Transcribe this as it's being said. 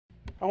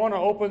I want to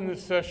open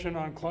this session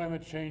on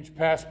climate change,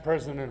 past,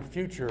 present, and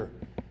future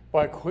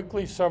by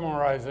quickly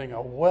summarizing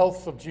a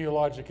wealth of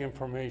geologic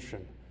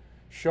information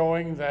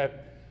showing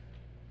that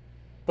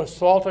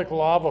basaltic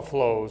lava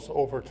flows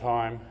over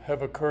time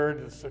have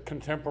occurred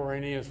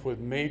contemporaneous with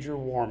major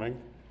warming,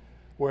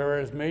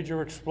 whereas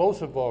major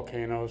explosive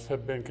volcanoes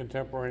have been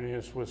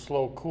contemporaneous with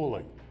slow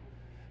cooling.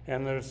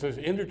 And there's this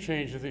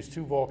interchange of these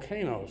two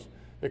volcanoes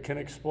that can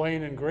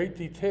explain in great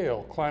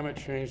detail climate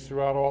change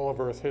throughout all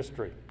of Earth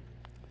history.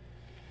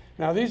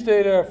 Now, these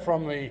data are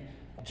from the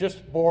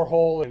GIST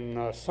borehole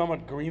in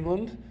Summit,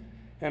 Greenland,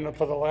 and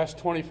for the last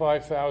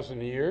 25,000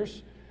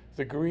 years.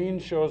 The green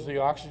shows the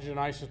oxygen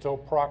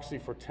isotope proxy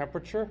for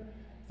temperature.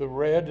 The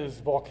red is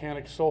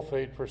volcanic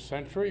sulfate per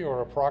century,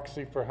 or a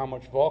proxy for how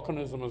much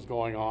volcanism is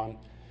going on.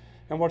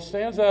 And what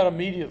stands out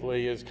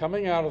immediately is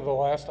coming out of the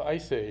last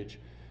ice age,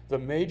 the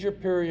major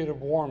period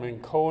of warming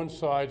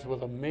coincides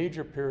with a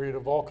major period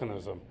of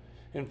volcanism.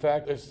 In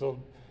fact, it's the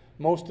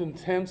most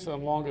intense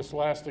and longest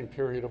lasting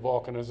period of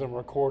volcanism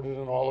recorded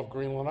in all of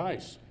Greenland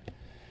ice.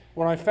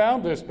 When I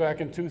found this back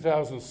in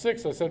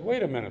 2006, I said,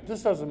 wait a minute,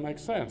 this doesn't make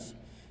sense.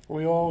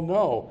 We all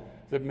know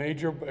that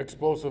major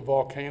explosive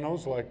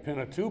volcanoes like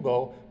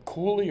Pinatubo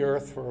cool the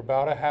Earth for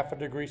about a half a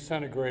degree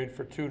centigrade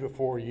for 2 to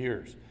 4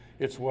 years.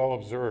 It's well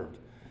observed.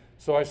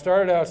 So I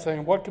started out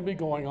saying, what could be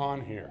going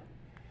on here?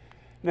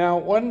 Now,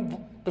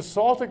 when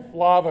basaltic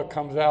lava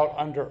comes out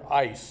under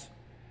ice,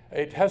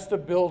 it has to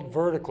build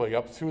vertically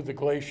up through the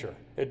glacier.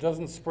 It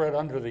doesn't spread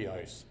under the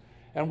ice.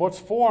 And what's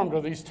formed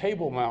are these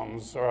table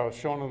mountains,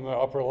 shown in the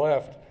upper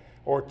left,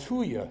 or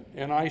tuya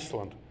in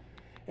Iceland.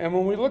 And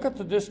when we look at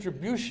the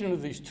distribution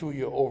of these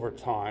tuya over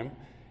time,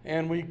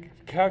 and we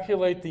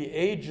calculate the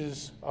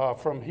ages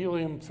from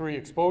helium-3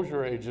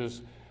 exposure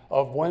ages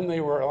of when they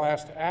were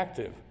last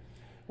active,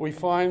 we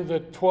find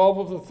that 12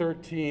 of the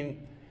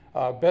 13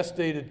 best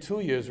dated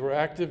tuyas were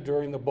active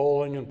during the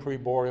bowling and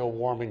pre-boreal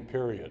warming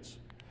periods.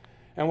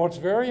 And what's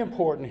very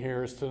important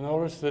here is to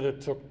notice that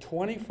it took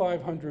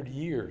 2,500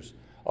 years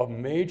of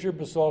major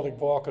basaltic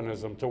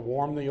volcanism to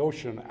warm the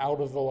ocean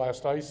out of the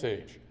last ice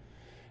age.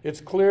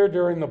 It's clear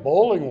during the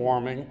bowling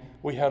warming,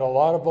 we had a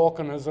lot of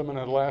volcanism and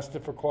it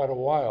lasted for quite a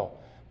while,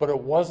 but it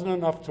wasn't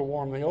enough to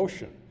warm the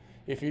ocean.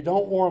 If you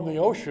don't warm the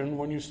ocean,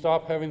 when you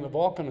stop having the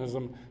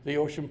volcanism, the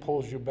ocean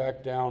pulls you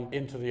back down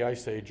into the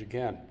ice age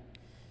again.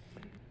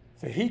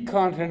 The heat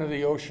content of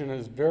the ocean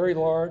is very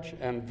large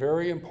and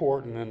very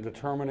important in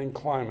determining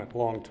climate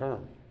long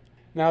term.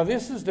 Now,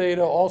 this is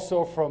data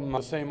also from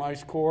the same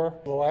ice core,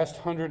 the last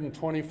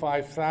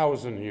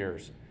 125,000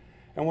 years.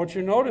 And what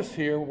you notice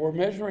here, we're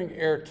measuring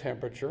air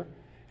temperature,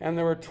 and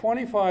there were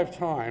 25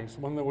 times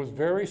when there was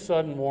very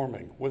sudden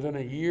warming, within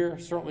a year,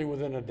 certainly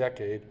within a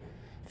decade,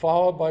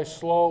 followed by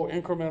slow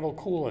incremental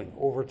cooling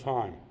over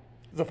time.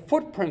 The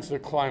footprints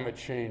of climate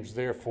change,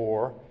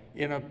 therefore,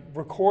 in a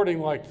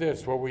recording like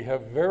this, where we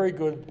have very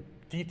good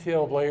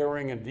detailed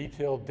layering and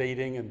detailed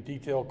dating and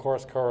detailed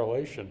cross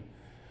correlation,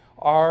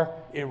 are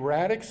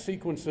erratic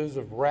sequences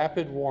of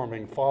rapid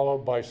warming followed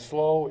by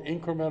slow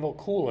incremental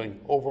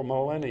cooling over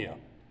millennia.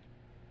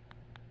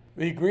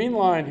 The green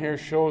line here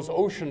shows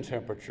ocean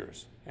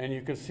temperatures, and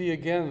you can see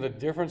again the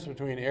difference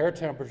between air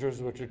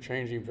temperatures, which are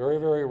changing very,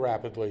 very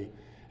rapidly,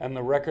 and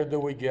the record that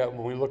we get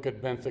when we look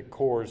at benthic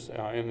cores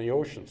in the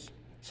oceans.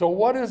 So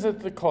what is it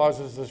that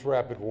causes this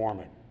rapid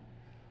warming?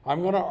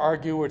 I'm going to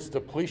argue it's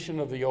depletion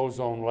of the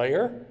ozone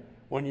layer.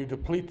 When you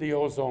deplete the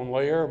ozone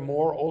layer,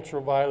 more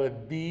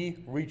ultraviolet B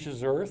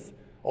reaches Earth.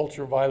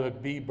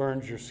 Ultraviolet B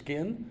burns your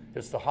skin.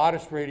 It's the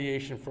hottest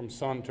radiation from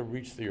sun to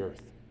reach the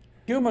Earth.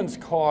 Humans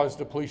caused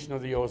depletion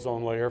of the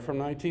ozone layer from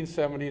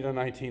 1970 to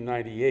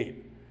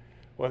 1998,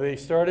 where they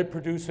started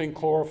producing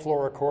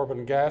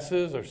chlorofluorocarbon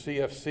gases, or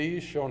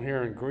CFCs, shown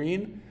here in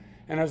green.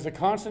 And as the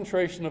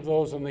concentration of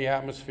those in the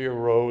atmosphere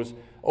rose,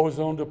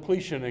 ozone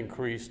depletion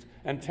increased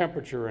and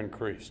temperature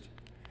increased.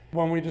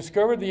 When we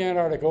discovered the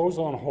Antarctic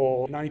ozone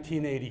hole in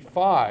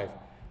 1985,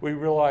 we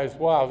realized,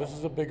 wow, this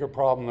is a bigger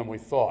problem than we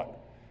thought.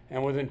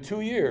 And within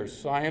 2 years,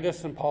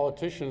 scientists and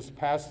politicians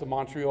passed the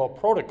Montreal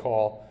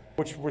Protocol,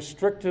 which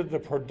restricted the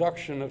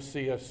production of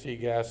CFC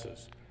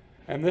gases.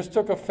 And this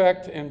took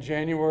effect in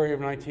January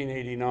of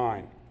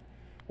 1989.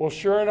 Well,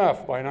 sure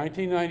enough, by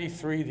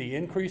 1993, the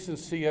increase in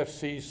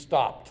CFCs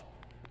stopped.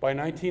 By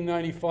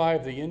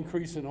 1995, the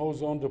increase in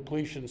ozone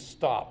depletion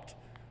stopped.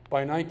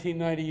 By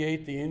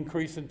 1998, the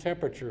increase in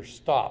temperature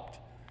stopped.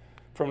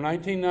 From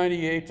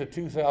 1998 to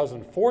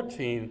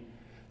 2014,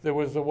 there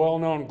was the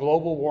well-known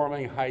global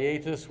warming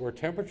hiatus where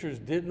temperatures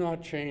did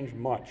not change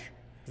much.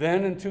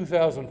 Then in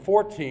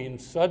 2014,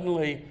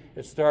 suddenly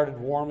it started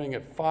warming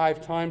at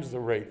 5 times the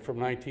rate from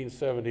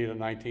 1970 to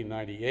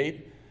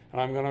 1998.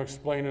 And I'm going to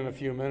explain in a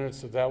few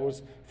minutes that that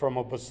was from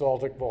a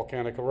basaltic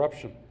volcanic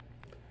eruption.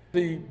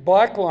 The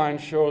black line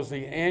shows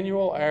the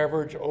annual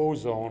average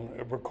ozone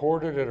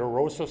recorded at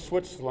Aerosols,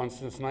 Switzerland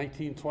since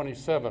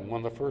 1927,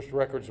 when the first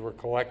records were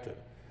collected.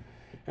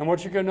 And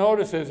what you can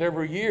notice is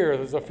every year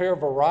there's a fair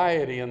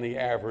variety in the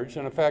average,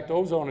 and in fact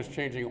ozone is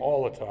changing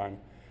all the time.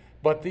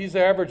 But these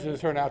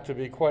averages turn out to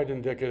be quite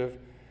indicative.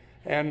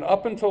 And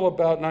up until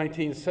about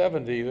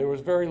 1970, there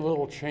was very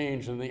little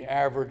change in the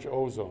average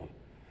ozone.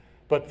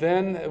 But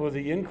then with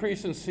the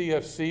increase in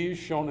CFCs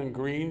shown in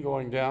green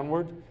going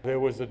downward, there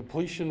was a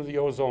depletion of the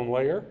ozone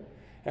layer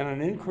and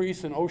an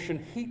increase in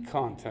ocean heat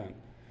content.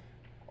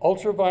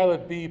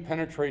 Ultraviolet B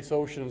penetrates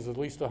oceans at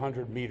least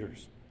 100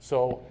 meters.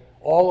 So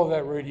all of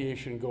that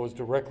radiation goes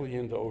directly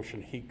into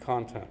ocean heat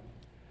content.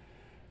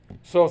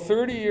 So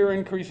 30-year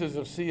increases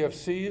of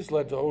CFCs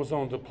led to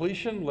ozone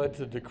depletion, led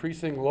to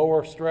decreasing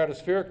lower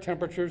stratospheric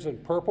temperatures in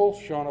purple,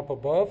 shown up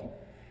above,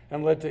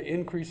 and led to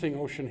increasing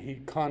ocean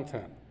heat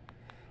content.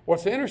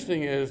 What's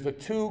interesting is the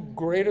two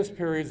greatest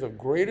periods of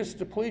greatest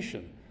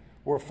depletion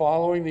were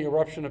following the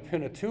eruption of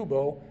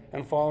Pinatubo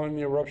and following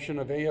the eruption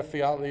of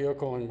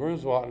Eyjafjallajökull and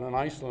Grímsvötn in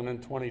Iceland in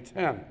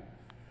 2010.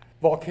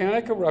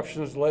 Volcanic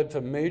eruptions led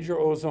to major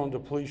ozone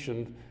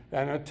depletion,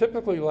 and it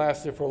typically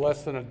lasted for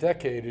less than a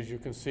decade, as you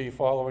can see,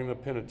 following the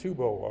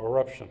Pinatubo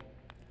eruption.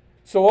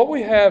 So what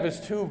we have is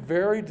two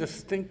very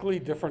distinctly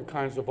different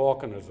kinds of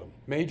volcanism.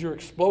 Major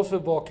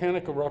explosive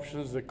volcanic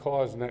eruptions that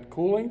cause net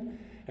cooling,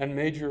 and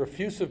major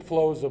effusive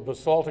flows of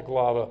basaltic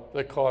lava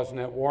that cause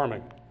net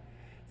warming.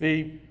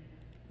 The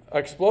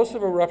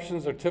explosive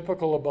eruptions are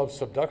typical above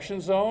subduction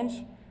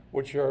zones,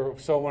 which are,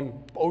 so when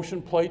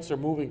ocean plates are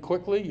moving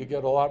quickly, you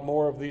get a lot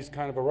more of these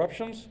kind of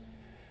eruptions.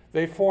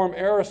 They form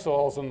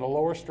aerosols in the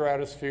lower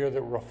stratosphere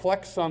that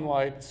reflect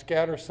sunlight,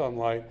 scatter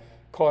sunlight,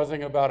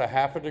 causing about a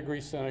 ½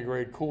 degree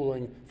centigrade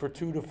cooling for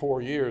 2 to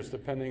 4 years,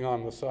 depending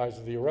on the size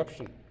of the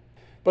eruption.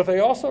 But they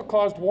also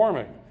caused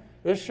warming.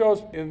 This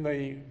shows in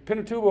the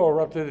Pinatubo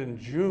erupted in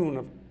June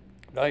of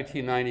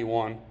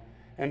 1991,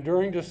 and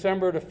during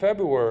December to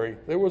February,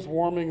 there was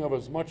warming of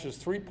as much as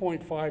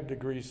 3.5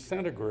 degrees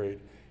centigrade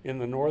in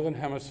the northern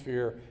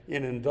hemisphere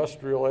in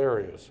industrial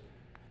areas.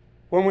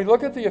 When we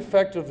look at the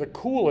effect of the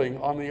cooling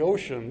on the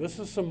ocean, this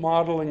is some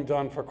modeling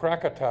done for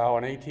Krakatoa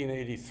in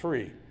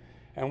 1883,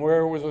 and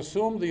where it was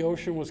assumed the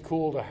ocean was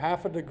cooled a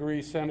 ½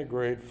 degree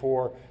centigrade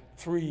for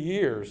 3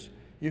 years,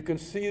 you can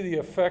see the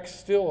effects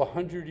still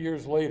 100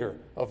 years later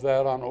of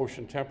that on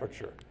ocean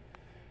temperature.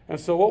 And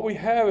so what we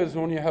have is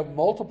when you have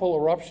multiple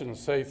eruptions,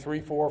 say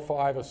 3, 4,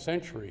 5 a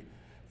century,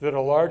 that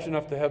are large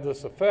enough to have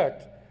this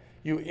effect,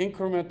 you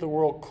increment the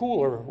world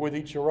cooler with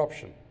each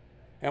eruption.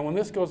 And when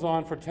this goes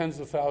on for tens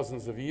of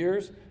thousands of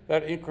years,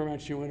 that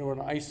increments you into an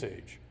ice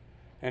age.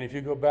 And if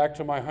you go back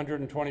to my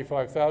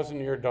 125,000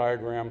 year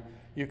diagram,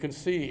 you can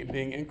see it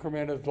being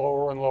incremented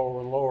lower and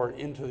lower and lower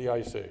into the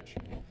ice age.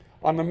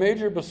 On the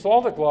major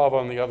basaltic lava,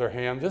 on the other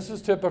hand, this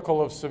is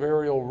typical of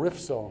subaerial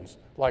rift zones,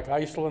 like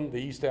Iceland,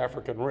 the East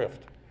African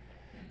Rift.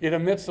 It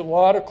emits a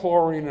lot of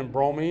chlorine and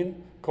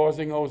bromine,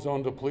 causing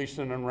ozone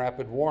depletion and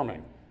rapid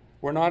warming.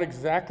 We're not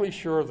exactly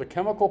sure of the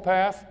chemical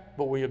path,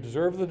 but we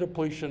observe the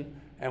depletion,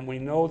 and we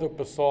know that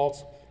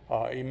basalts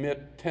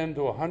emit 10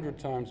 to 100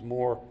 times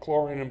more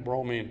chlorine and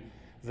bromine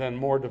than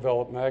more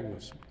developed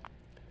magmas.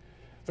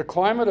 The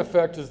climate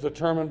effect is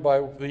determined by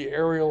the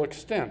areal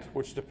extent,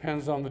 which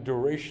depends on the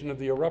duration of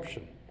the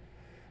eruption.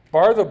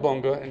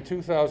 Barðabunga in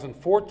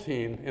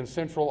 2014 in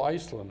central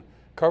Iceland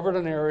covered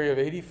an area of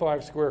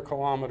 85 square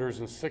kilometers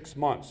in 6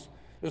 months.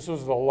 This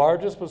was the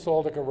largest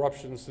basaltic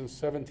eruption since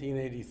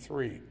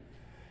 1783.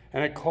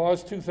 And it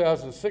caused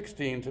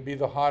 2016 to be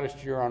the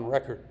hottest year on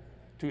record.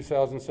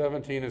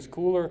 2017 is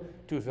cooler,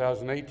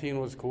 2018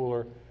 was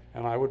cooler,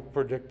 and I would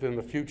predict in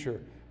the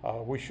future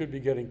we should be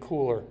getting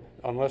cooler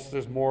unless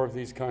there's more of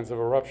these kinds of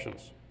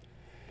eruptions.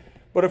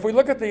 But if we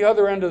look at the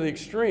other end of the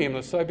extreme,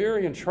 the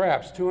Siberian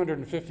traps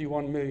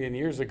 251 million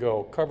years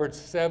ago covered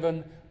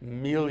 7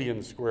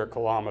 million square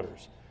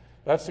kilometers.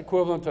 That's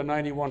equivalent to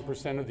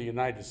 91% of the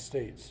United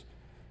States.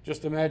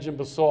 Just imagine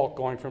basalt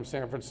going from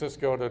San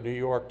Francisco to New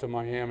York to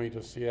Miami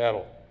to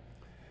Seattle.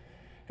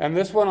 And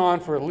this went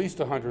on for at least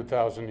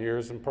 100,000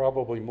 years and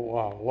probably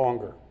more,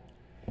 longer.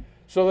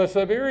 So the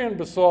Siberian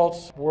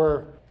basalts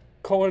were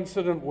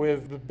coincident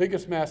with the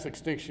biggest mass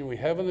extinction we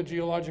have in the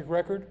geologic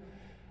record.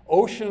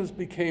 Oceans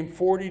became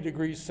 40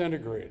 degrees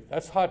centigrade.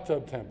 That's hot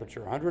tub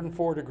temperature,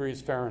 104 degrees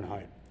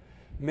Fahrenheit.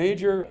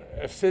 Major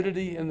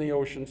acidity in the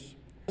oceans.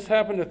 This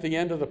happened at the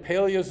end of the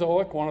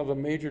Paleozoic, one of the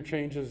major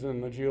changes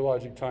in the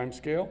geologic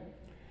timescale.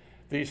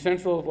 The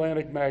Central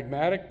Atlantic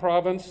Magmatic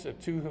Province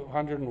at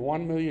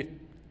 201 million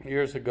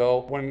years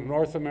ago, when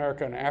North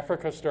America and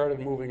Africa started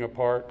moving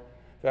apart,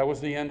 that was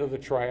the end of the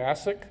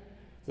Triassic.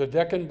 The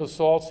Deccan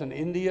basalts in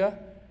India,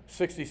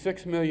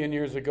 66 million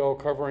years ago,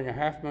 covering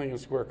 500,000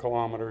 square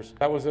kilometers.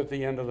 That was at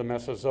the end of the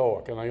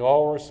Mesozoic, and they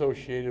all were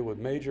associated with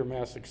major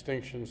mass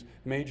extinctions,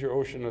 major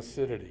ocean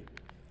acidity.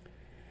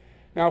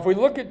 Now, if we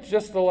look at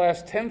just the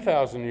last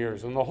 10,000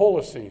 years in the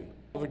Holocene,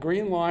 the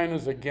green line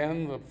is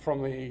again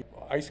from the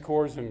ice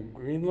cores in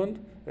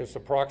Greenland. It's a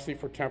proxy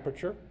for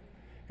temperature.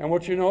 And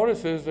what you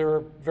notice is there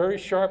are very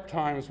sharp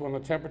times when the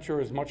temperature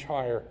is much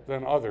higher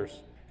than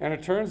others. And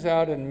it turns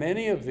out in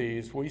many of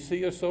these, we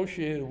see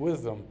associated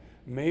with them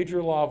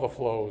major lava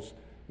flows,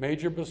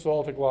 major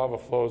basaltic lava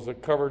flows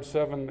that covered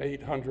 700,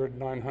 800,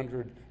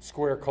 900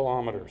 square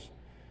kilometers.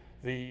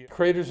 The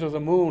craters of the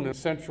moon in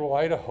central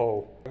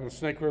Idaho and the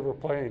Snake River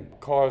Plain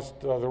caused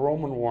the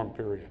Roman warm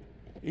period.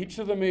 Each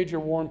of the major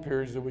warm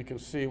periods that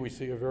we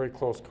see a very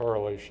close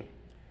correlation.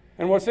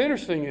 And what's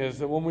interesting is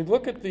that when we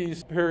look at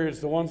these periods,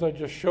 the ones I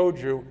just showed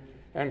you,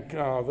 and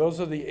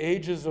those are the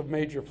ages of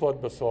major flood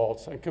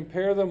basalts, and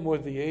compare them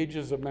with the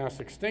ages of mass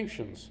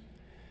extinctions,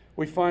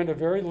 we find a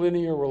very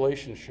linear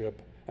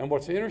relationship. And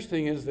what's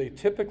interesting is they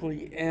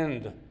typically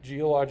end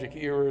geologic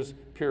eras,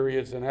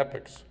 periods, and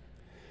epochs.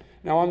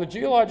 Now, on the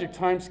geologic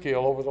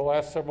timescale over the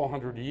last several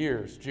hundred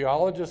years,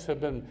 geologists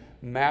have been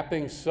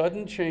mapping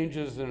sudden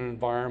changes in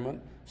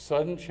environment,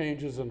 sudden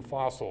changes in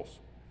fossils.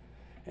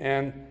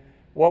 And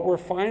what we're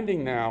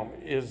finding now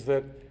is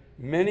that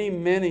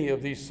many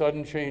of these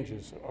sudden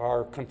changes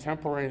are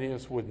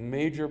contemporaneous with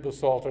major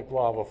basaltic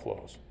lava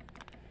flows.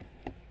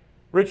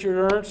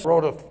 Richard Ernst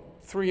wrote a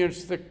 3-inch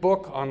thick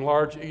book on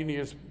large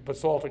igneous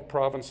basaltic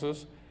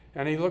provinces,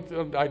 and he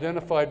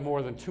identified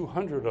more than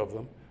 200 of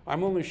them.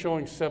 I'm only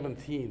showing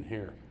 17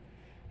 here.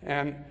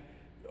 And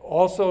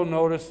also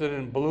notice that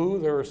in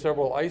blue there are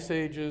several ice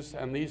ages,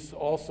 and these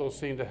also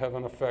seem to have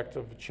an effect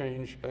of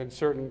change and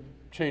certain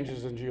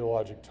changes in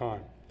geologic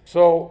time.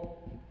 So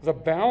the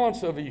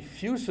balance of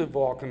effusive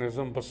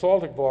volcanism,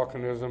 basaltic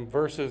volcanism,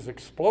 versus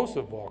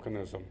explosive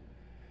volcanism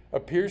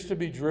appears to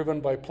be driven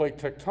by plate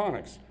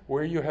tectonics,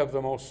 where you have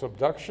the most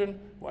subduction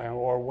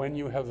or when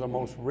you have the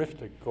most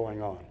rifting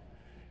going on.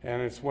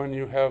 And it's when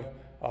you have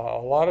a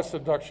lot of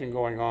subduction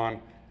going on,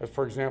 as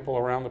for example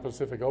around the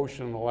Pacific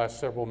Ocean in the last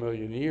several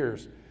million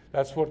years.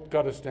 That's what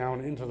got us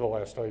down into the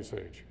last ice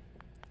age.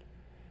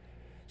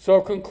 So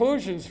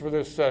conclusions for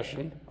this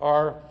session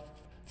are,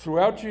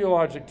 throughout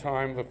geologic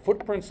time, the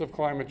footprints of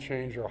climate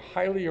change are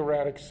highly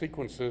erratic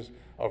sequences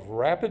of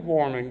rapid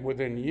warming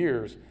within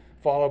years,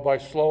 followed by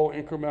slow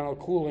incremental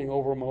cooling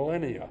over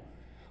millennia.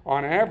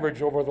 On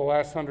average, over the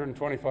last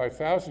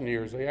 125,000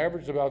 years, they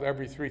averaged about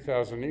every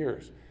 3,000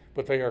 years,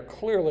 but they are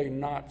clearly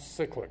not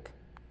cyclic.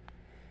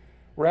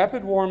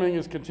 Rapid warming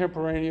is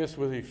contemporaneous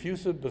with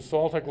effusive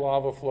basaltic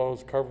lava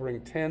flows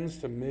covering tens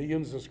to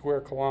millions of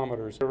square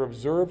kilometers that are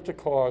observed to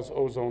cause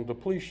ozone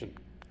depletion.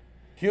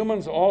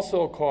 Humans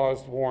also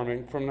caused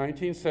warming from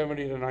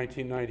 1970 to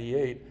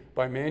 1998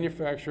 by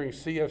manufacturing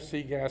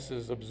CFC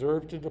gases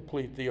observed to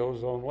deplete the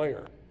ozone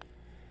layer.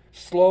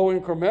 Slow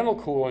incremental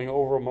cooling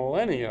over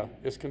millennia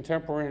is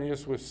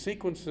contemporaneous with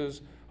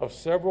sequences of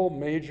several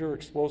major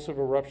explosive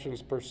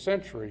eruptions per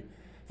century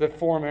that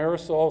form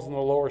aerosols in the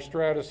lower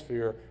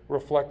stratosphere,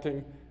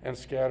 reflecting and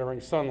scattering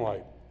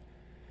sunlight.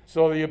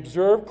 So the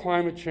observed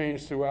climate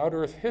change throughout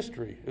Earth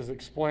history is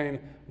explained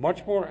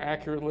much more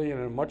accurately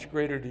and in much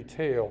greater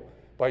detail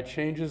by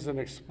changes in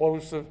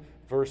explosive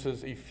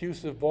versus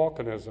effusive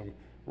volcanism,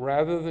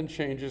 rather than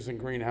changes in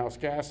greenhouse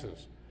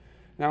gases.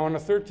 Now, in a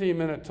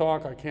 13-minute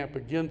talk, I can't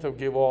begin to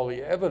give all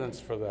the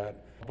evidence for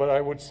that, but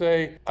I would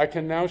say I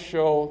can now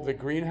show that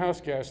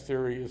greenhouse gas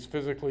theory is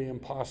physically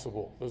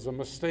impossible. There's a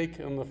mistake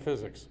in the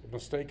physics, a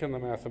mistake in the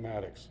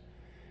mathematics.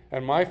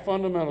 And my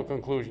fundamental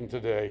conclusion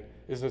today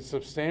is that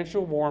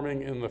substantial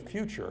warming in the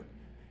future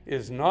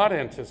is not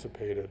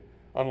anticipated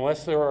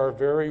unless there are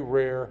very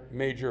rare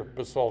major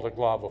basaltic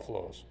lava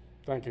flows.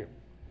 Thank you.